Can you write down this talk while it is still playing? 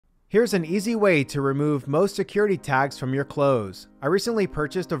Here's an easy way to remove most security tags from your clothes. I recently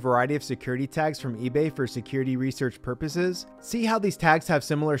purchased a variety of security tags from eBay for security research purposes. See how these tags have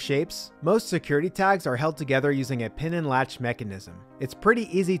similar shapes? Most security tags are held together using a pin and latch mechanism. It's pretty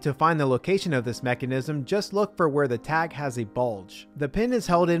easy to find the location of this mechanism, just look for where the tag has a bulge. The pin is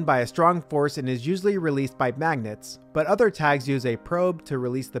held in by a strong force and is usually released by magnets, but other tags use a probe to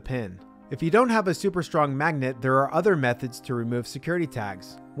release the pin. If you don't have a super strong magnet, there are other methods to remove security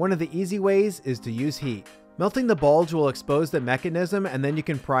tags. One of the easy ways is to use heat. Melting the bulge will expose the mechanism and then you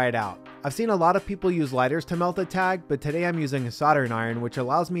can pry it out. I've seen a lot of people use lighters to melt a tag, but today I'm using a soldering iron, which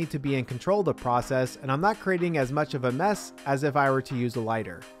allows me to be in control of the process and I'm not creating as much of a mess as if I were to use a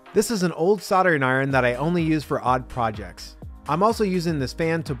lighter. This is an old soldering iron that I only use for odd projects. I'm also using this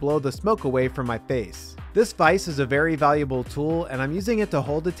fan to blow the smoke away from my face. This vise is a very valuable tool and I'm using it to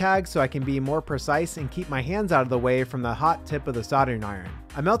hold the tag so I can be more precise and keep my hands out of the way from the hot tip of the soldering iron.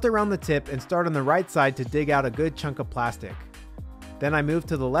 I melt around the tip and start on the right side to dig out a good chunk of plastic. Then I move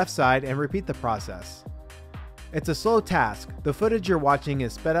to the left side and repeat the process. It's a slow task. The footage you're watching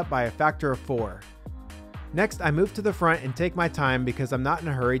is sped up by a factor of 4. Next, I move to the front and take my time because I'm not in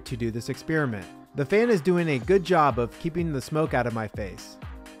a hurry to do this experiment. The fan is doing a good job of keeping the smoke out of my face.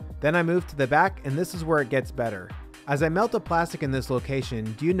 Then I move to the back and this is where it gets better. As I melt the plastic in this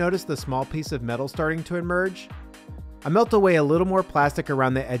location, do you notice the small piece of metal starting to emerge? I melt away a little more plastic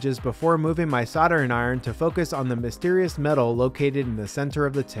around the edges before moving my soldering iron to focus on the mysterious metal located in the center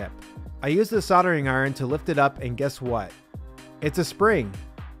of the tip. I use the soldering iron to lift it up and guess what? It's a spring!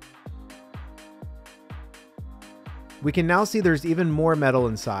 We can now see there's even more metal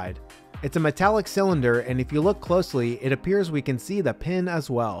inside. It's a metallic cylinder and if you look closely, it appears we can see the pin as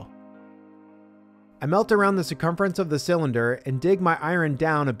well. I melt around the circumference of the cylinder and dig my iron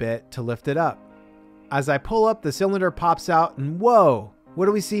down a bit to lift it up. As I pull up, the cylinder pops out and whoa! What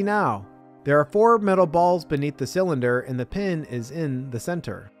do we see now? There are 4 metal balls beneath the cylinder and the pin is in the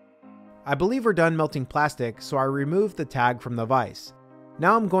center. I believe we're done melting plastic, so I remove the tag from the vise.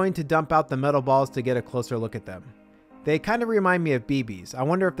 Now I'm going to dump out the metal balls to get a closer look at them. They kind of remind me of BBs. I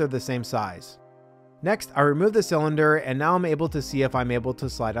wonder if they're the same size. Next, I remove the cylinder and now I'm able to see if I'm able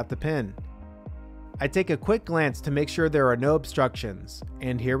to slide out the pin. I take a quick glance to make sure there are no obstructions.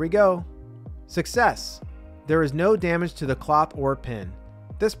 And here we go. Success! There is no damage to the cloth or pin.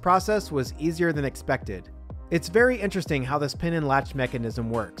 This process was easier than expected. It's very interesting how this pin and latch mechanism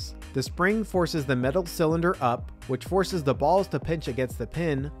works. The spring forces the metal cylinder up, which forces the balls to pinch against the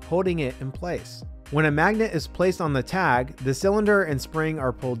pin, holding it in place. When a magnet is placed on the tag, the cylinder and spring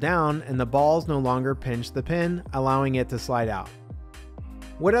are pulled down and the balls no longer pinch the pin, allowing it to slide out.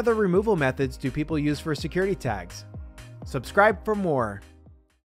 What other removal methods do people use for security tags? Subscribe for more.